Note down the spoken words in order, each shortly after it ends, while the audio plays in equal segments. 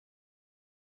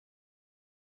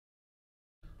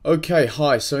Okay,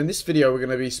 hi. So in this video we're going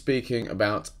to be speaking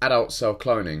about adult cell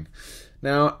cloning.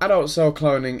 Now, adult cell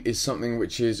cloning is something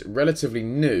which is relatively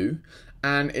new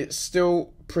and it's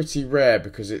still pretty rare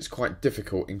because it's quite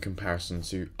difficult in comparison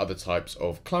to other types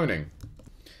of cloning.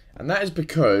 And that is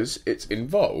because it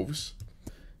involves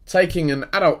taking an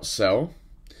adult cell,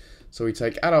 so we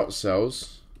take adult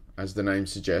cells, as the name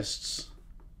suggests,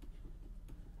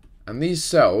 and these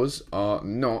cells are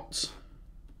not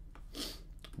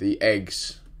the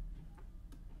eggs,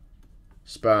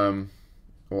 sperm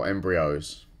or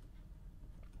embryos.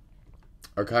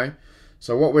 Okay,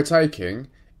 so what we're taking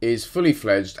is fully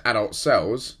fledged adult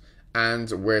cells and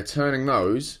we're turning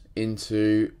those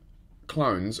into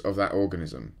clones of that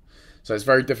organism. So it's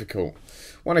very difficult.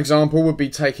 One example would be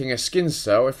taking a skin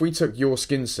cell. If we took your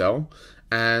skin cell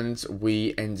and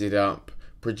we ended up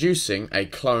producing a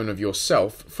clone of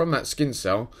yourself from that skin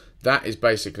cell, that is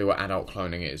basically what adult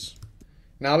cloning is.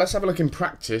 Now let's have a look in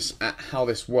practice at how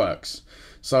this works.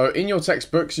 So in your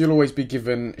textbooks you'll always be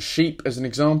given sheep as an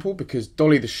example because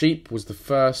Dolly the sheep was the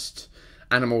first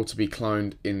animal to be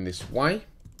cloned in this way.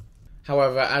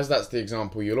 However, as that's the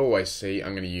example you'll always see,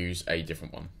 I'm going to use a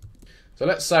different one. So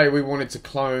let's say we wanted to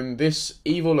clone this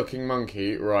evil looking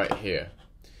monkey right here.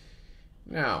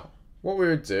 Now what we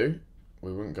would do,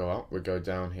 we wouldn't go up, we'd go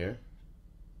down here,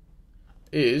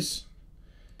 is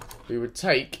we would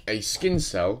take a skin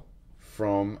cell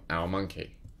from our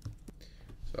monkey.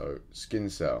 So skin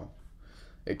cell.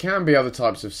 It can be other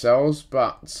types of cells,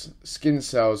 but skin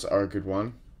cells are a good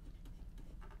one.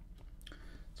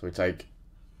 So we take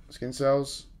skin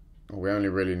cells. We only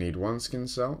really need one skin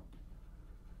cell.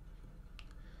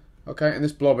 Okay, and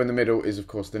this blob in the middle is of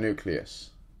course the nucleus.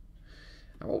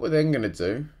 And what we're then going to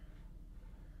do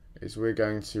is we're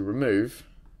going to remove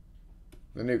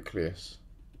the nucleus.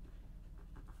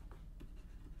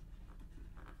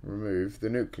 Remove the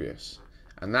nucleus.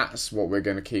 And that's what we're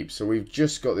going to keep. So we've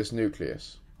just got this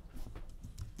nucleus.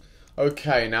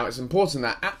 Okay, now it's important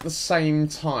that at the same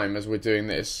time as we're doing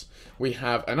this, we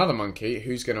have another monkey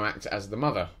who's going to act as the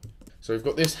mother. So we've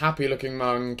got this happy looking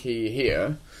monkey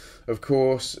here. Of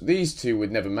course, these two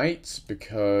would never mate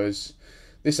because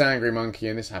this angry monkey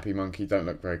and this happy monkey don't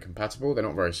look very compatible. They're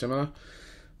not very similar.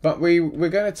 But we're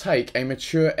going to take a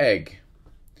mature egg.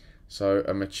 So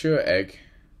a mature egg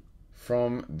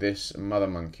from this mother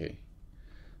monkey.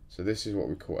 So this is what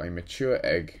we call a mature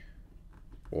egg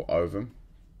or ovum.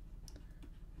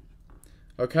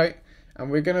 Okay, and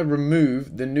we're going to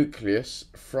remove the nucleus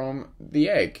from the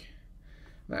egg.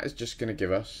 That is just going to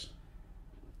give us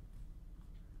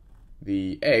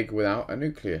the egg without a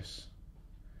nucleus.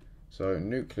 So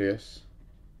nucleus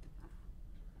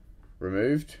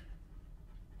removed.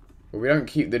 But we don't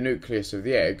keep the nucleus of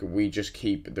the egg, we just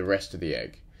keep the rest of the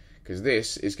egg, because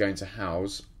this is going to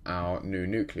house our new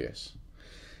nucleus.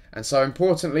 And so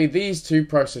importantly, these two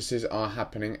processes are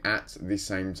happening at the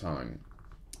same time.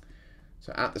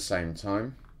 So at the same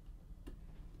time,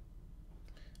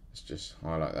 let's just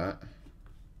highlight that.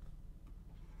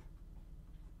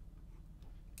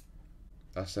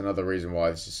 That's another reason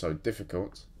why this is so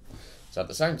difficult. So at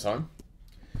the same time,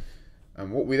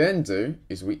 and what we then do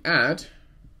is we add,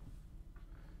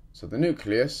 so the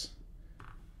nucleus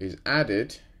is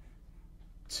added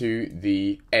to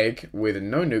the egg with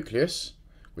no nucleus,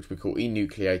 which we call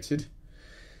enucleated,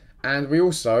 and we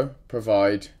also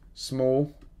provide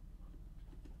small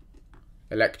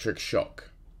electric shock.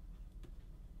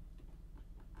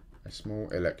 A small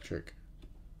electric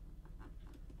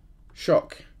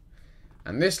shock.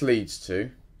 And this leads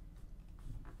to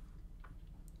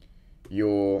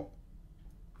your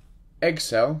egg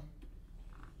cell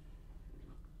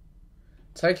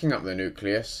taking up the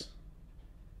nucleus,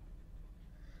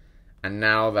 and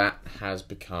now that has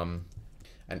become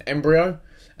an embryo,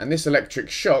 and this electric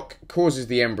shock causes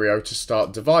the embryo to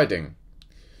start dividing.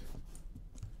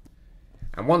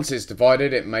 And once it's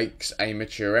divided, it makes a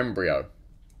mature embryo.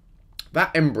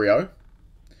 That embryo,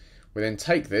 we then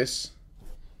take this,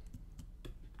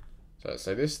 so let's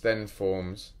say this then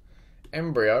forms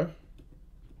embryo.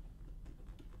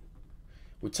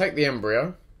 We take the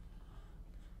embryo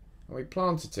and we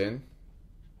plant it in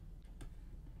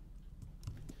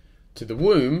to the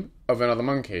womb of another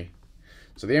monkey.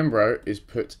 So the embryo is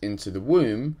put into the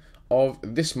womb of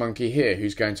this monkey here,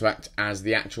 who's going to act as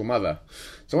the actual mother.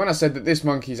 So when I said that this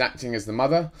monkey is acting as the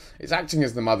mother, it's acting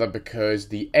as the mother because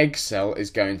the egg cell is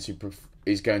going to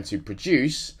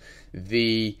produce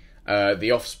the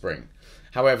offspring.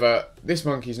 However, this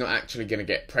monkey is not actually going to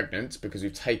get pregnant because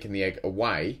we've taken the egg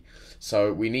away.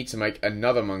 So we need to make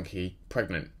another monkey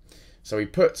pregnant. So we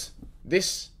put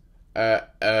this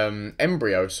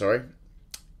embryo,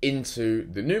 into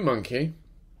the new monkey,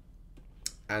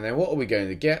 And then what are we going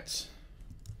to get?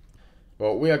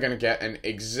 Well, we are going to get an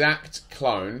exact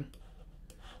clone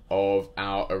of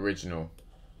our original.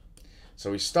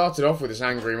 So we started off with this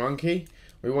angry monkey.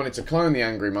 We wanted to clone the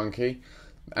angry monkey.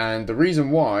 And the reason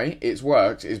why it's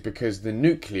worked is because the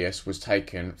nucleus was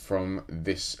taken from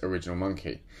this original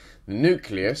monkey. The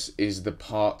nucleus is the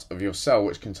part of your cell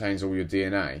which contains all your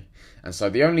DNA. And so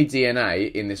the only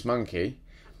DNA in this monkey,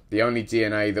 the only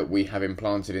DNA that we have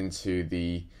implanted into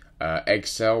the egg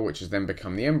cell, which has then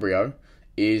become the embryo,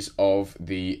 is of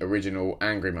the original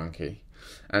angry monkey.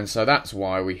 And so that's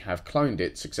why we have cloned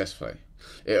it successfully.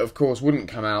 It of course wouldn't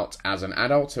come out as an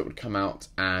adult, it would come out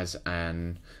as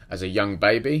a young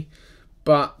baby,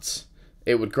 but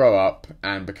it would grow up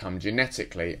and become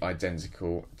genetically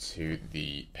identical to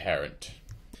the parent.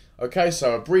 Okay,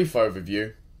 so a brief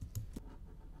overview.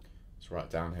 Let's write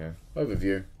down here.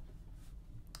 Overview.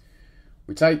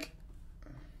 We take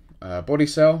a body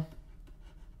cell,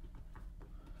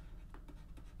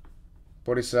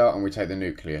 and we take the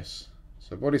nucleus.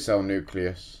 So body cell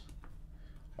nucleus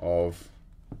of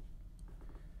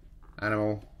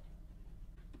animal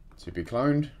to be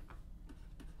cloned.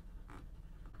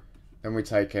 Then we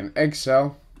take an egg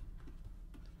cell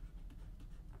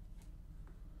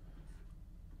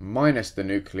minus the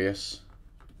nucleus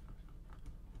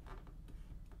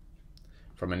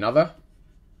from another.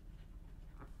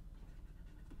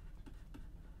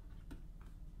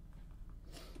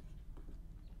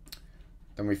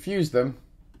 Then we fuse them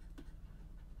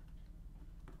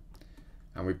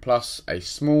and we plus a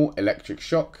small electric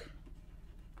shock,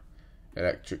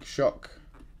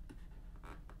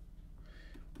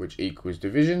 which equals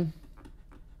division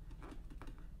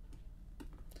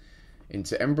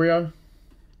into embryo.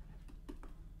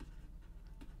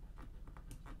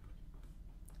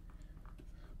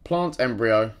 Plant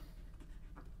embryo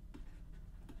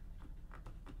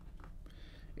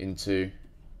into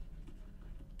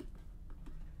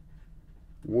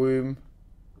womb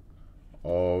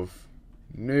of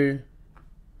new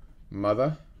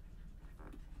mother.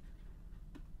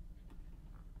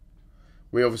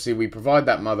 We provide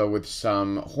that mother with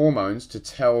some hormones to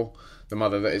tell the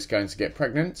mother that it's going to get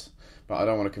pregnant, but I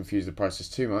don't want to confuse the process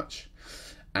too much.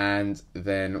 And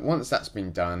then once that's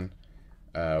been done,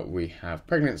 we have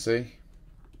pregnancy,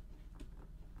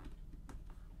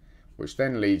 which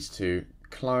then leads to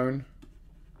clone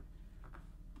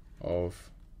of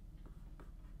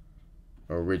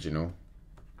original.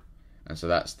 And so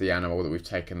that's the animal that we've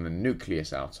taken the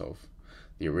nucleus out of,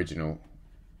 the original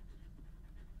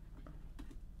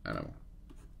animal.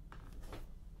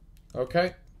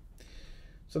 Okay,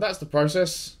 so that's the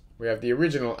process. We have the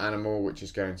original animal, which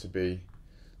is going to be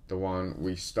the one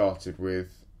we started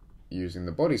with using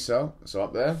the body cell, so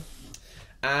up there,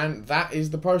 and that is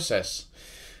the process.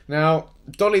 Now,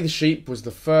 Dolly the sheep was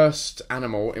the first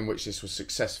animal in which this was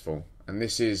successful, and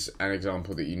this is an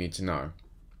example that you need to know.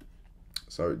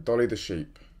 So, Dolly the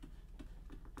sheep.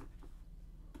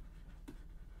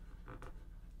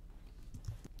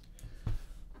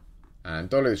 And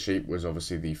Dolly the sheep was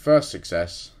obviously the first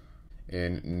success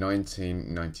in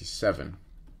 1997.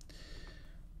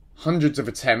 Hundreds of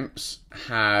attempts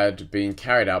had been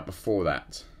carried out before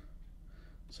that.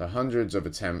 So hundreds of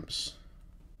attempts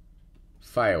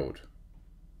failed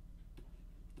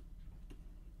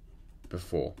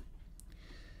before.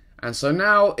 And so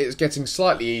now it's getting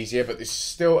slightly easier, but this is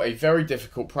still a very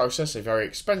difficult process, a very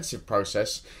expensive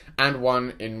process, and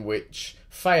one in which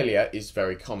failure is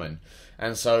very common.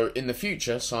 And so in the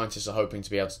future, scientists are hoping to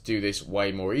be able to do this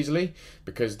way more easily,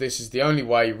 because this is the only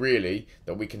way really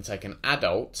that we can take an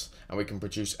adult and we can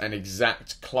produce an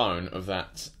exact clone of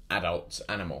that adult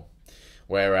animal.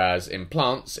 Whereas in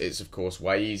plants, it's of course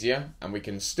way easier, and we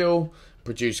can still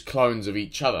produce clones of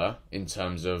each other in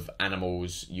terms of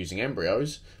animals using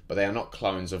embryos, but they are not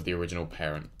clones of the original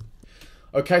parent.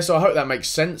 Okay, so I hope that makes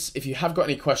sense. If you have got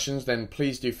any questions, then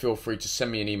please do feel free to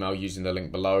send me an email using the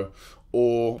link below,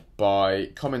 or by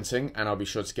commenting, and I'll be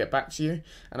sure to get back to you.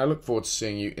 And I look forward to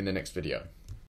seeing you in the next video.